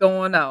see what's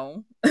going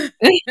on.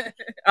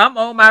 I'm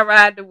on my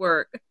ride to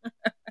work.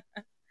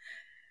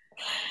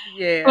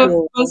 But,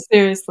 Yeah. but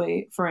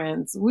seriously,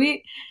 friends,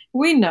 we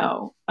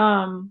know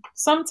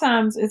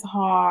sometimes it's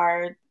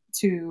hard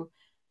to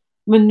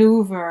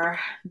maneuver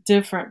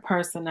different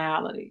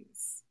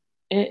personalities.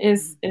 It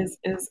is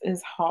Mhm.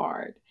 is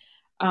hard.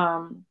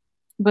 Um,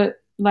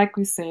 but like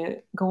we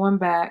said, going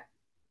back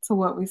to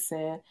what we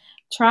said,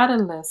 try to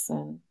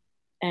listen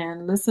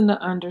and listen to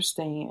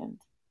understand.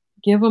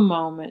 Give a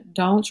moment.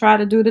 Don't try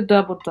to do the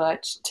double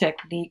dutch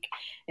technique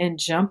and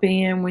jump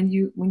in when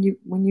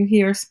you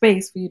hear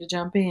space for you to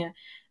jump in.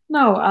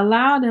 No,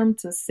 allow them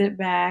to sit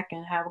back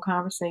and have a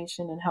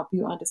conversation and help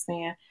you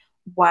understand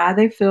why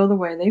they feel the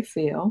way they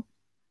feel,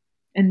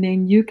 and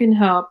then you can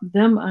help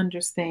them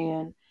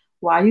understand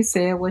why you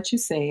said what you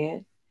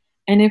said.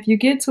 And if you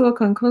get to a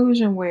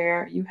conclusion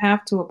where you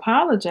have to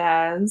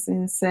apologize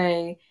and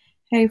say,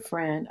 hey,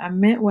 friend, I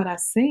meant what I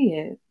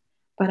said,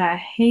 but I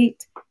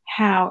hate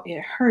how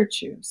it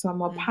hurt you. So I'm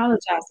Mhm.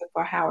 apologizing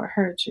for how it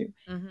hurt you.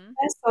 Mhm.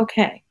 That's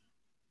okay.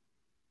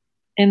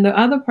 And the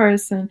other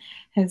person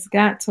has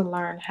got to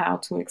learn how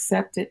to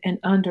accept it and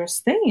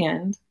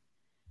understand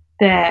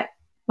that,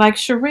 like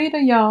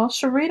Sharita, y'all,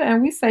 Sharita,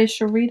 and we say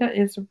Sharita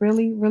is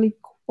really, really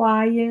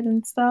quiet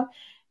and stuff.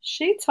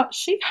 She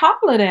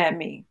hollered at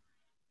me.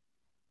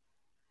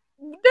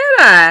 Did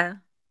I?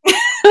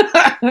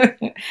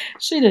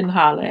 She didn't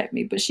holler at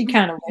me, but she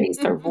kind of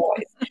raised her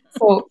voice.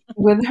 So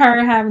with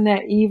her having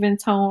that even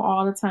tone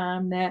all the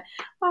time, that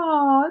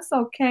oh, it's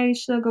okay,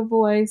 sugar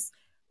voice,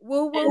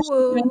 Woo and woo she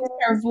woo. raised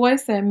her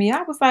voice at me,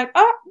 I was like,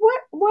 oh,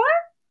 what?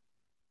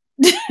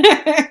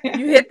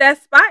 You hit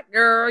that spot,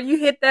 girl. You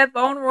hit that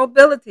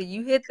vulnerability.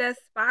 You hit that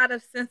spot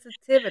of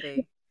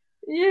sensitivity.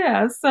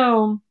 Yeah,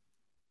 so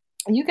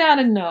you got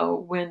to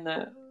know when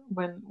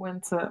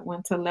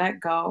to let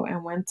go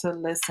and when to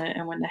listen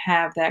and when to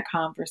have that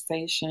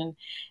conversation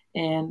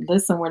and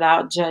listen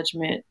without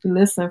judgment,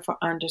 listen for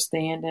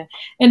understanding,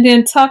 and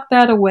then tuck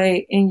that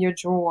away in your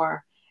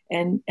drawer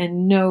and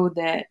know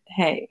that,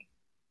 hey,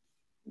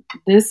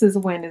 this is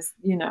when it's,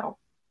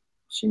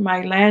 she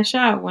might lash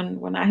out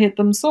when I hit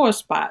them sore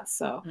spots.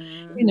 So,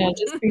 Mhm.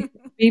 just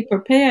be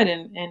prepared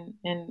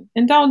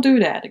and don't do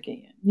that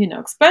again.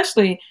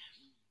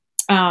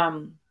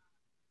 Um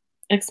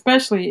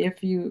especially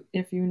if you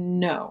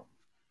know.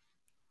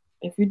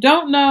 If you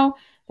don't know,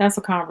 that's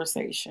a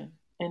conversation.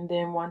 And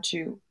then once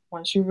you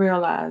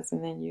realize,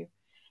 and then you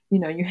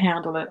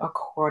handle it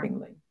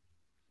accordingly.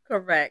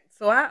 Correct.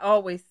 So I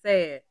always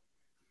said,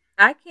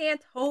 I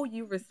can't hold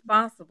you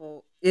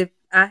responsible if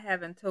I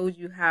haven't told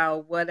you how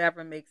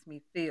whatever makes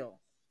me feel.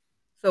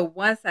 So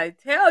once I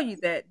tell you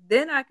that,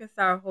 then I can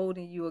start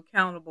holding you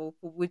accountable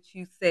for what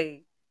you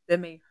say that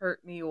may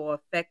hurt me or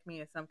affect me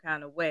in some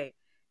kind of way.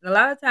 And a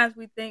lot of times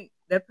we think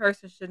that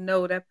person should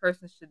know, that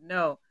person should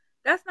know.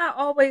 That's not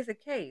always the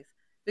case.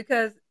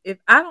 Because if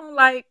I don't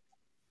like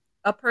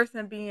a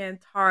person being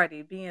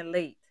tardy, being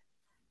late,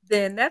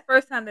 then that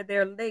first time that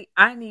they're late,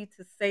 I need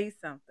to say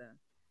something.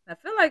 I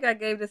feel like I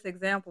gave this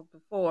example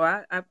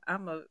before. I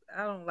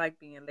don't like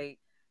being late.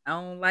 I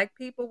don't like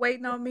people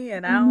waiting on me,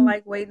 and I don't Mhm.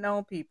 like waiting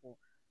on people.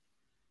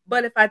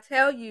 But if I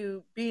tell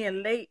you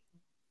being late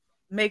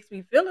makes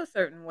me feel a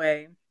certain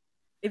way,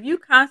 if you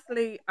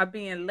constantly are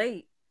being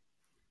late,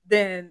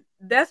 then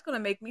that's going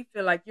to make me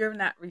feel like you're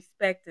not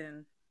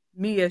respecting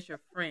me as your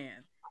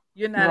friend.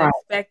 You're not Right,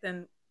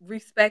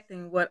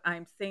 respecting what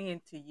I'm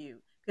saying to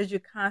you because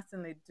you're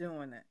constantly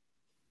doing it.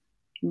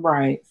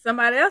 right.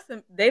 Somebody else,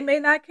 they may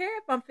not care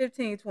if I'm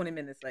 15, 20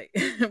 minutes late.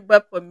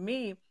 But for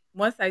me,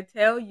 once I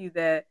tell you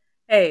that,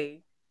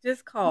 hey,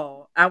 just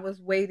call. I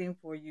was waiting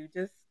for you.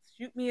 Just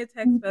shoot me a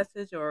text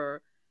message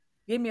or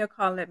give me a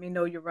call and let me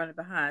know you're running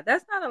behind.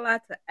 That's not a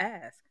lot to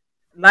ask.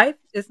 Life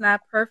is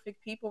not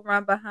perfect. People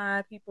run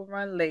behind, people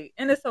run late,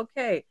 and it's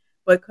okay,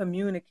 but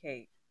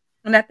communicate.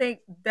 And I think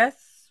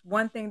that's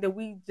one thing that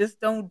we just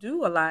don't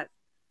do a lot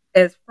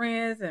as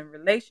friends and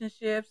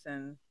relationships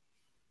and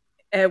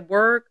at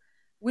work.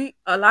 We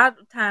a lot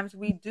of times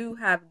we do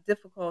have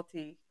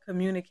difficulty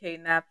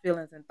communicating our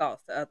feelings and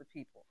thoughts to other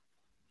people.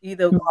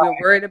 Either we're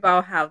worried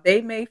about how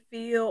they may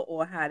feel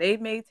or how they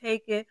may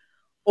take it,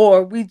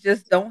 or we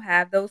just don't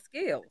have those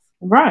skills.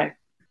 Right.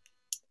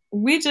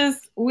 We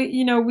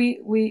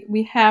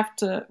have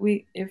to,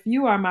 if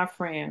you are my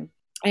friend,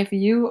 if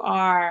you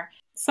are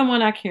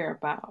someone I care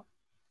about,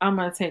 I'm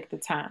going to take the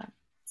time.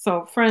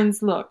 So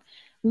friends, look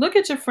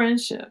at your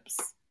friendships.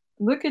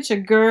 Look at your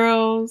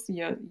girls,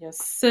 your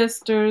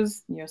sisters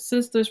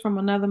from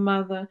another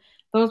mother,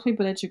 those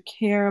people that you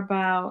care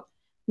about.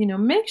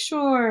 Make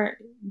sure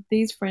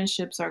these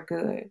friendships are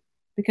good,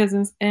 because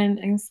and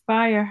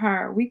inspire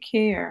her. We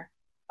care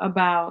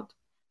about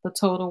the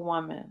total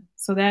woman.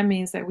 So that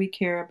means that we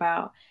care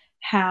about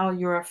how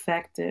you're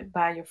affected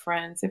by your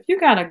friends. If you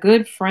got a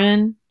good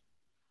friend,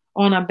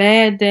 on a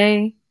bad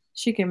day,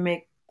 she can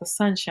make the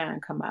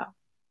sunshine come out.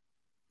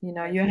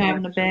 That's You're true.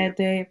 having a bad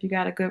day. If you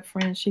got a good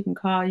friend, she can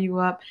call you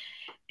up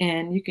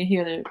and you can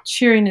hear the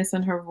cheeriness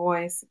in her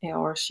voice,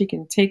 or she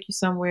can take you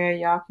somewhere,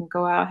 y'all can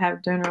go out,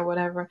 have dinner or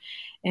whatever,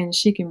 and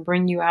she can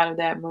bring you out of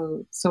that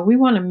mood. So we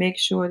want to make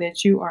sure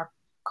that you are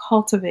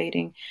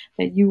cultivating,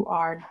 that you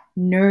are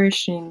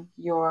nourishing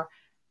your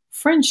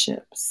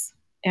friendships.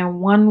 And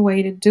one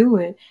way to do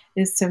it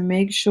is to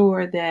make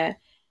sure that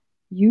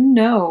you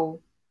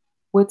know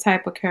what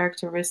type of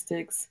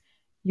characteristics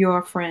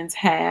your friends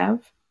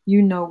have.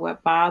 You know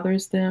what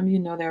bothers them. You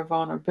know their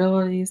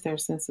vulnerabilities, their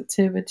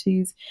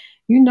sensitivities.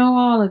 You know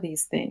all of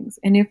these things.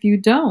 And if you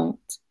don't,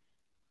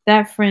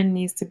 that friend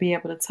needs to be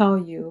able to tell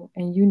you,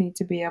 and you need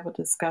to be able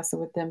to discuss it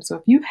with them. So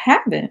if you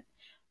haven't,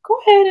 go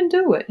ahead and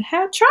do it.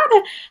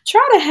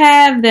 Try to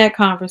have that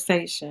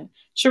conversation.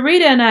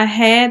 Sharita and I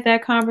had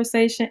that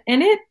conversation,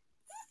 and it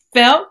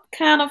felt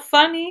kind of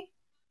funny.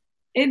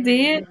 It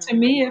did. To Mm-hmm.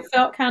 me, it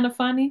felt kind of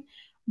funny,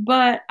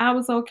 but I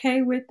was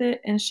okay with it,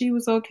 and she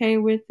was okay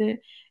with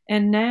it.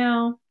 And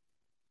now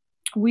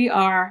we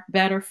are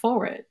better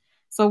for it.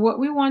 So, what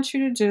we want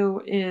you to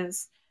do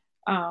is,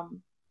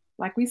 um,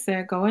 like we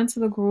said, go into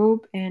the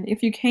group, and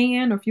if you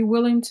can, or if you're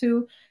willing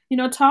to,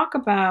 talk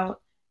about,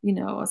 you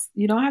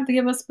don't have to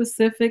give us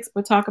specifics,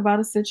 but talk about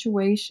a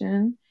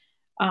situation.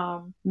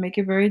 Make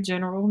it very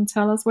general and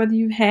tell us whether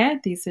you've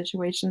had these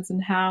situations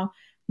and how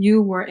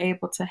you were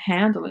able to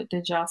handle it.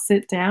 Did y'all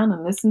sit down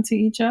and listen to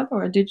each other,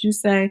 or did you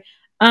say,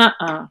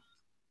 I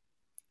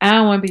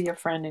don't want to be your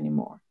friend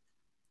anymore?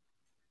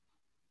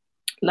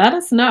 Let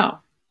us know.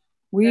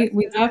 We That's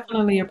we good.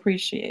 definitely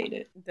appreciate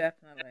it.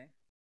 Definitely.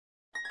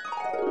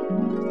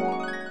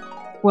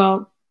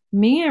 Well,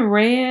 me and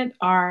Red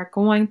are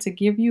going to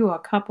give you a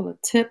couple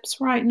of tips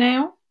right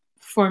now.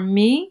 For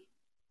me,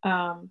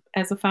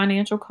 as a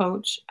financial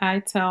coach,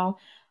 I tell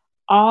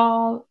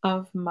all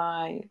of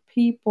my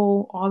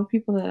people, all the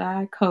people that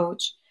I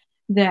coach,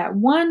 that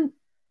one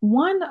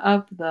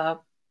of the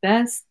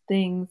best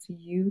things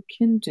you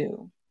can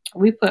do.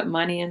 We put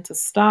money into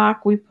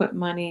stock, we put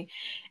money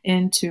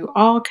into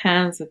all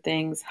kinds of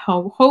things,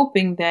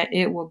 hoping that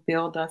it will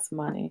build us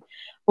money.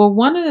 Well,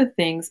 one of the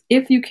things,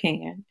 if you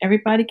can,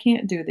 everybody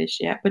can't do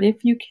this yet, but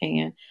if you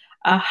can,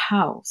 a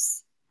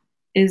house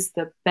is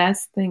the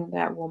best thing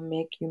that will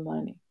make you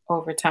money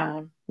over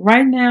time.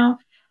 Right now,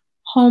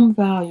 home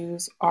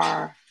values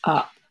are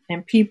up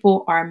and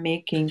people are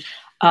making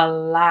a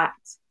lot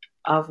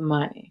of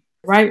money.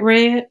 Right,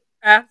 Red?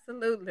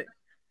 Absolutely.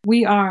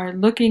 We are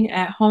looking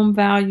at home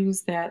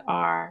values that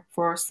are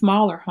for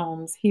smaller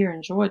homes here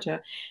in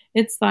Georgia.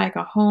 It's like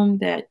a home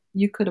that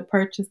you could have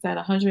purchased at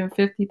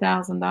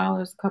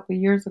 $150,000 a couple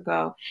of years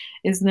ago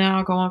is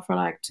now going for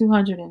like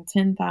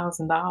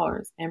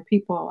 $210,000. And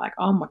people are like,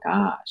 oh my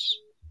gosh.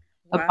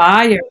 The Wow.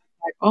 buyer is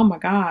like, oh my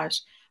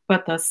gosh.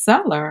 But the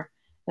seller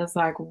is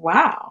like,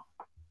 wow,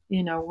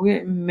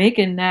 we're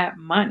making that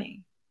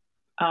money.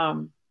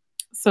 Um,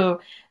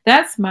 so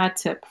that's my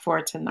tip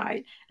for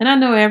tonight. And I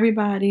know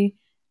everybody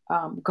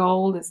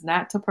goal is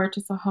not to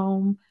purchase a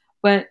home,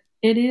 but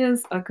it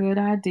is a good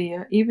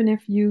idea, even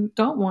if you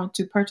don't want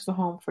to purchase a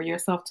home for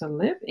yourself to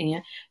live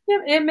in.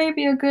 It may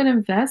be a good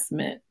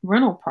investment,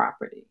 rental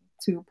property,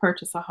 to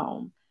purchase a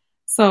home.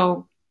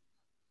 So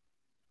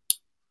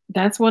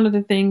that's one of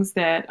the things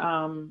that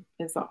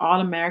is an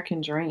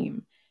all-American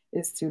dream,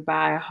 is to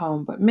buy a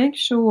home. But make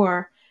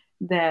sure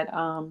that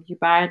you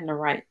buy it in the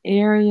right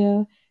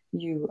area.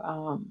 You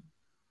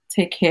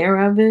take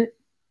care of it,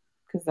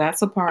 because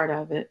that's a part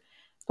of it.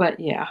 But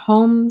yeah,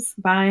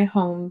 buying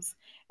homes,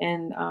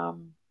 and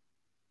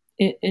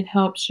it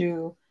helps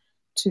you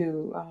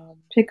to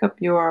pick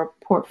up your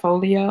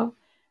portfolio.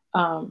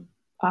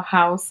 A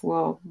house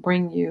will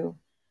bring you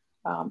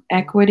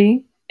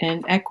equity,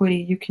 and equity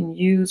you can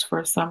use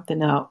for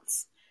something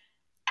else.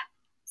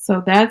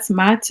 So that's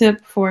my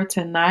tip for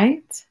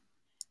tonight.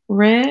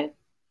 Red,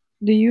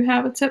 do you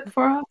have a tip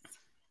for us?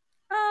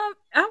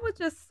 I would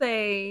just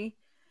say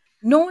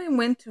knowing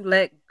when to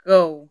let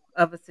go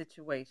of a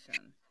situation.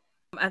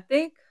 I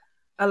think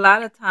a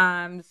lot of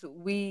times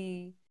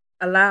we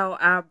allow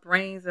our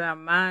brains and our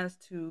minds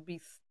to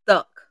be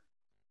stuck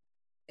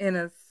in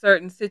a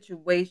certain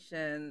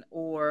situation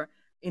or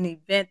an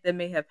event that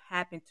may have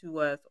happened to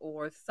us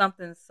or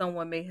something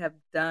someone may have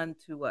done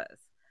to us.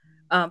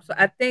 So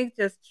I think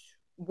just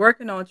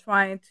working on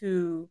trying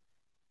to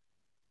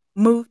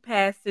move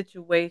past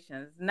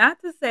situations.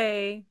 Not to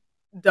say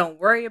don't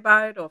worry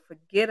about it or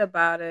forget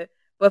about it,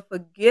 but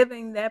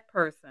forgiving that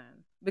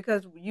person,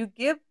 because you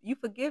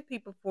forgive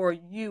people for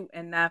you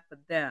and not for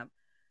them.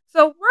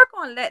 So work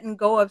on letting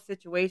go of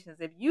situations.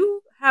 If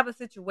you have a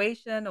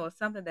situation or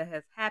something that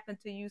has happened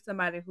to you,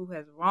 somebody who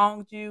has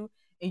wronged you,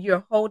 and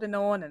you're holding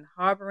on and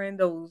harboring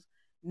those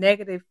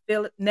negative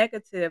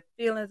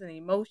feelings and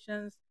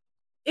emotions,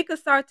 it could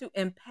start to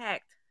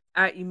impact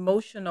our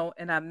emotional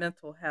and our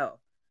mental health.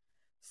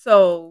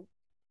 So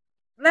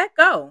let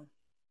go.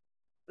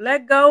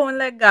 Let go and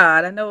let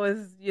God. I know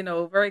it's,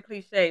 very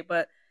cliche,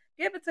 but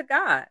give it to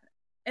God.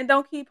 And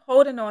don't keep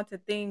holding on to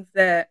things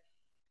that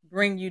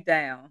bring you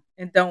down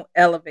and don't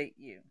elevate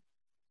you.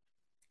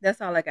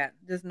 That's all I got.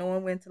 Just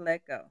knowing when to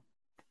let go.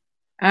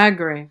 I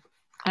agree.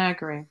 I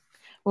agree.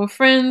 Well,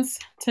 friends,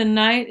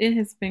 tonight it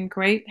has been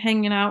great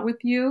hanging out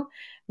with you.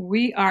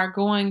 We are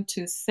going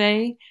to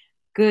say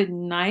good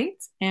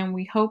night, and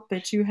we hope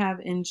that you have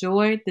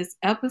enjoyed this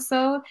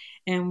episode,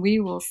 and we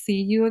will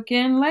see you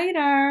again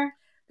later.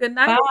 Good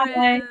night, Bye.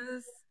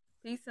 friends.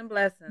 Peace and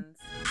blessings.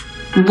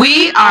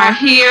 We are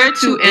here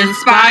to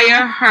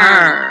inspire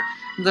her,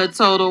 the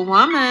total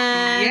woman.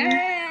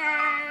 Yay!